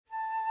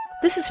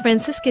This is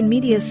Franciscan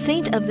Media's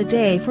Saint of the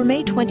Day for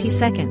May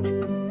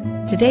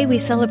 22nd. Today we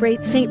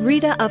celebrate Saint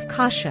Rita of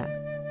Cascia.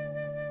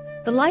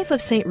 The life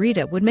of Saint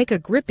Rita would make a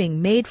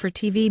gripping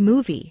made-for-TV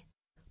movie.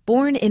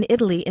 Born in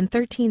Italy in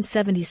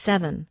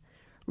 1377,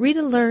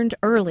 Rita learned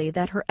early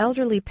that her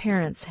elderly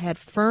parents had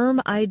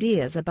firm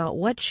ideas about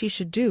what she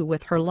should do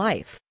with her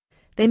life.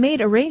 They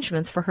made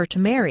arrangements for her to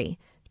marry,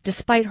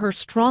 despite her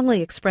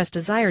strongly expressed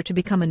desire to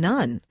become a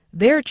nun.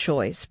 Their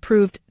choice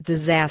proved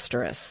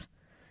disastrous.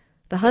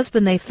 The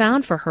husband they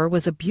found for her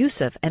was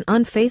abusive and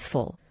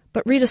unfaithful,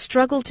 but Rita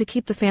struggled to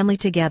keep the family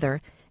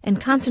together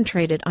and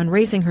concentrated on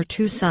raising her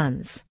 2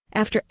 sons.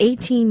 After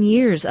 18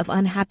 years of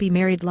unhappy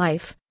married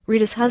life,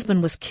 Rita's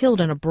husband was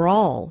killed in a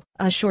brawl.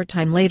 A short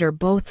time later,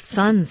 both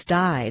sons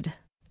died.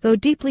 Though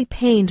deeply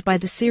pained by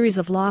the series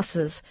of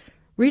losses,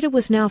 Rita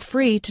was now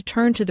free to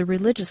turn to the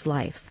religious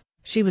life.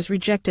 She was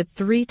rejected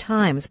 3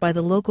 times by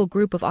the local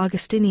group of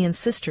Augustinian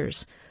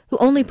sisters, who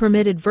only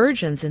permitted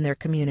virgins in their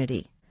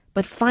community.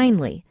 But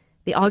finally,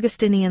 the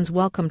Augustinians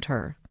welcomed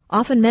her.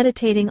 Often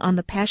meditating on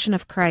the Passion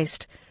of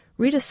Christ,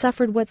 Rita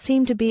suffered what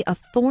seemed to be a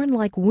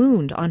thorn-like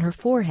wound on her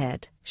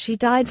forehead. She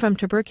died from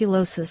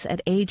tuberculosis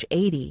at age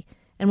 80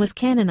 and was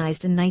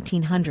canonized in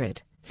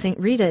 1900. St.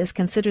 Rita is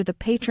considered the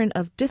patron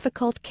of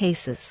difficult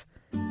cases,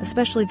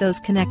 especially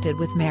those connected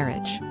with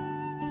marriage.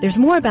 There's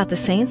more about the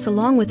saints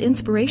along with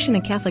inspiration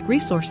and Catholic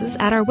resources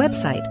at our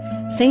website,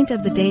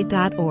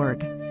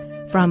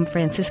 saintoftheday.org. From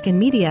Franciscan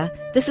Media,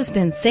 this has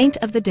been Saint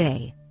of the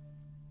Day.